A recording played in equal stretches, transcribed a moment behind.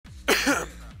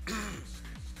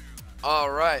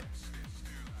All right.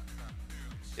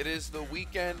 It is the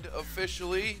weekend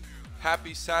officially.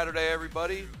 Happy Saturday,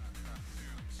 everybody.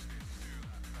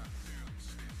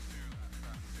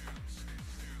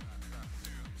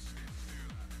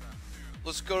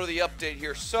 Let's go to the update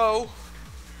here. So,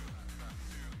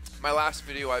 my last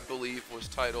video, I believe, was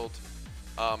titled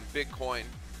Bitcoin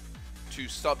to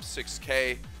sub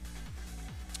 6K.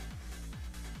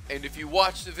 And if you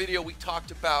watch the video, we talked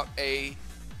about the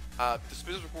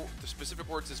specific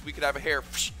words is we could have a hair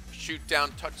shoot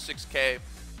down, touch 6K.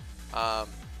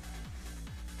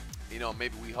 You know,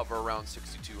 maybe we hover around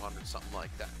 6,200, something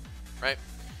like that, right?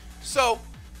 So,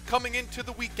 coming into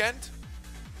the weekend,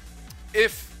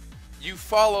 if you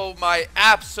follow my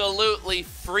absolutely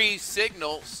free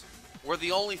signals, where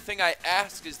the only thing I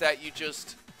ask is that you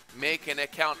just make an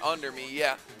account under me.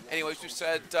 Yeah. Anyways, we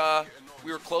said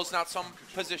we were closing out some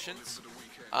positions.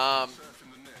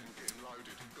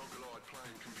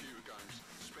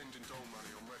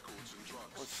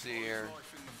 Let's see here.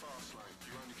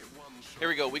 Here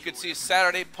we go. We could see a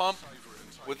Saturday pump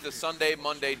with the Sunday,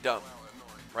 Monday dump,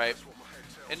 right?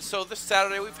 And so this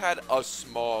Saturday we've had a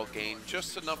small gain,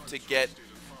 just enough to get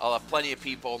plenty of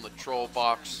people in the troll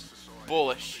box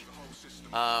bullish.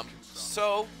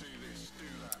 So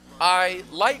I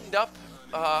lightened up.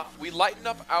 We lightened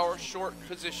up our short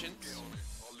positions,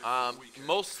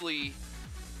 mostly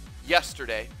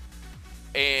yesterday,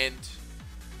 and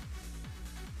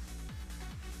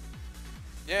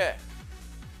yeah.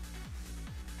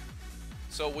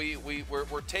 So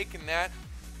we're taking that,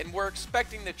 and we're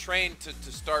expecting the train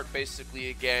to start basically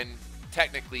again,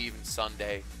 technically even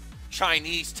Sunday,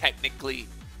 Chinese technically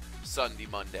Sunday,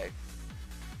 Monday.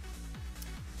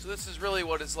 So this is really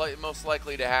what is most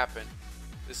likely to happen.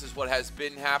 This is what has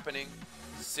been happening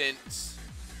since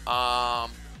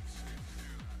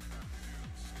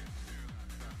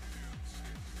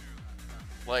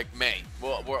like May.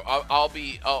 We'll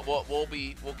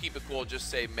keep it cool. Just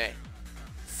say May.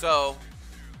 So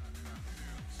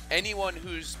anyone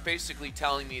who's basically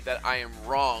telling me that I am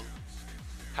wrong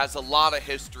has a lot of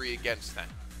history against them.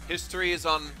 History is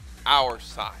on our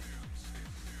side.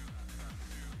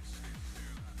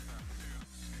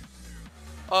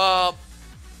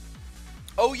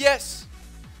 Oh yes.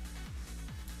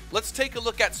 Let's take a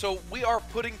look at, so we are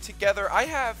putting together, I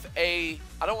have I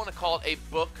don't want to call it a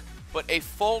book, but a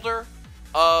folder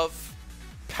of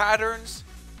patterns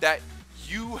that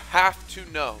you have to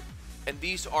know. And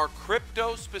these are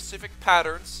crypto specific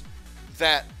patterns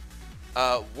that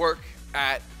work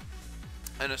at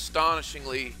an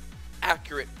astonishingly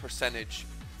accurate percentage,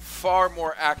 far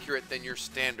more accurate than your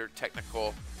standard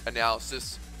technical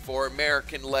analysis for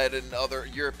American-led and other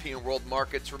European world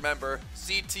markets. Remember,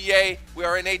 CTA, we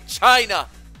are in a China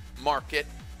market,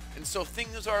 and so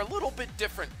things are a little bit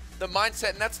different. The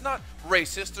mindset, and that's not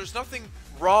racist. There's nothing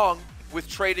wrong with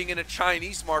trading in a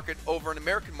Chinese market over an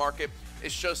American market.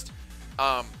 It's just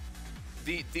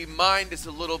the mind is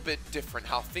a little bit different.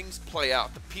 How things play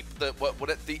out, the people,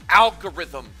 the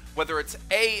algorithm, whether it's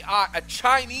AI, a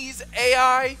Chinese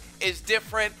AI is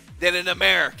different than an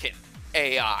American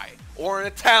AI or an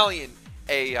Italian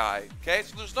AI. Okay,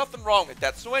 so there's nothing wrong with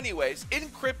that. So, anyways, in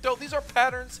crypto, these are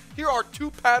patterns. Here are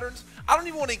two patterns. I don't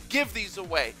even want to give these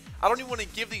away.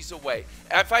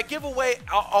 If I give away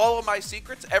all of my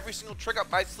secrets, every single trick up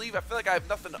my sleeve, I feel like I have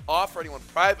nothing to offer anyone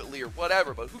privately or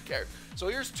whatever, but who cares? So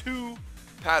here's two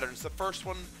patterns. The first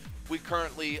one we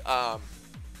currently,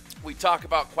 we talk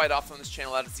about quite often on this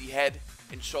channel, that is the head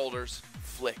and shoulders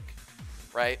flick,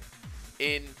 right?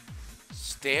 In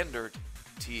standard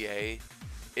TA,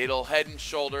 it'll head and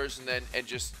shoulders and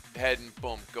just head and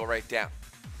boom, go right down.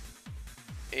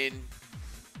 In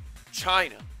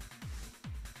China,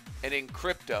 and in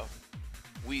crypto,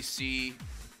 we see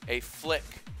a flick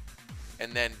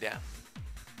and then down.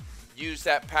 Use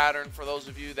that pattern for those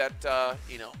of you that,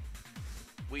 you know,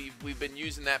 we've been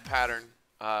using that pattern.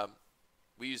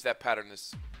 We used that pattern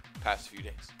this past few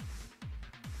days.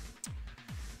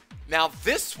 Now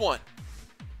this one,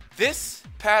 this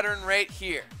pattern right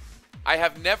here, I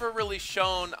have never really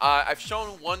shown. I've shown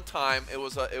one time. It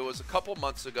was a couple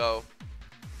months ago,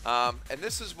 and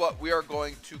this is what we are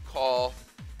going to call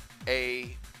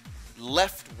a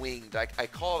left-winged, I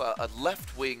call it a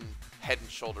left-wing head and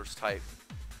shoulders type.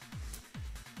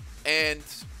 And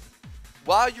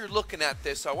while you're looking at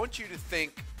this, I want you to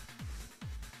think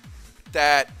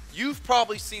that you've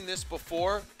probably seen this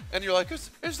before, and you're like,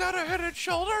 is that a head and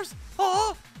shoulders?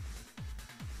 Huh?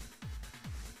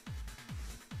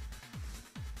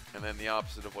 And then the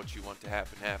opposite of what you want to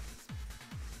happen happens.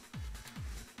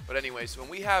 But anyways, when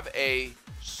we have a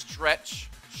stretch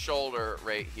shoulder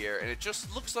right here, and it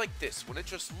just looks like this. When it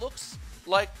just looks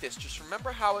like this, just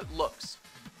remember how it looks.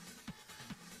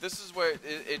 This is where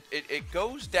it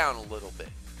goes down a little bit.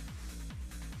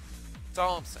 That's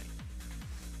all I'm saying.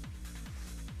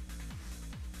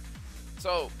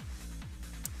 So,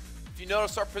 if you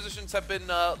notice, our positions have been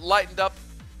lightened up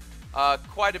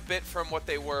quite a bit from what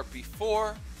they were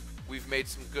before. We've made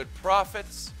some good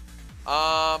profits.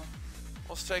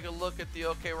 Let's take a look at the,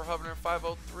 okay, we're hovering at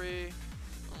 503.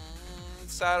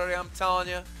 Saturday, I'm telling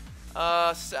you.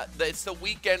 It's the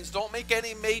weekends. Don't make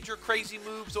any major crazy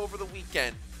moves over the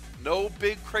weekend. No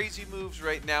big crazy moves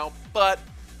right now, but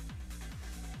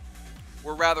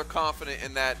we're rather confident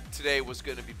in that today was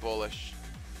going to be bullish.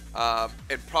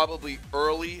 And probably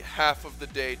early half of the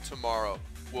day tomorrow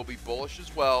will be bullish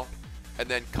as well. And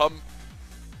then come,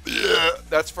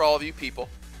 that's for all of you people,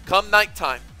 come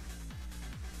nighttime,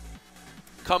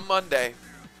 come Monday,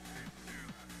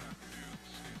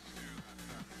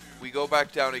 we go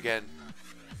back down again,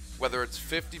 whether it's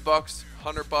 50 bucks,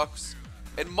 100 bucks.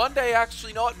 And Monday,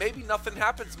 actually, you know what? Maybe nothing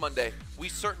happens Monday. We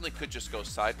certainly could just go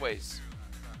sideways.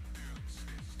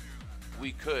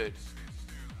 We could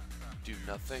do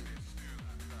nothing.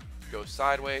 Go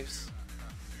sideways,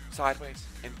 sideways,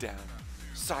 and down.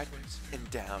 Sideways and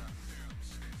down.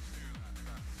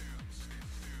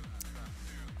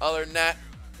 Other than that,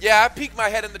 yeah, I peek my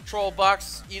head in the troll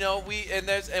box. You know, we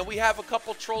have a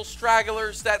couple troll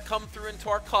stragglers that come through into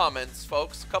our comments,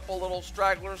 folks. A couple little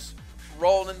stragglers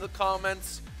rolling in the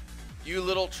comments. You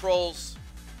little trolls,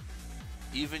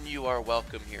 even you are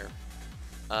welcome here.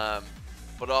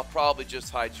 But I'll probably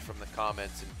just hide you from the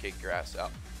comments and kick your ass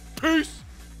out. Peace.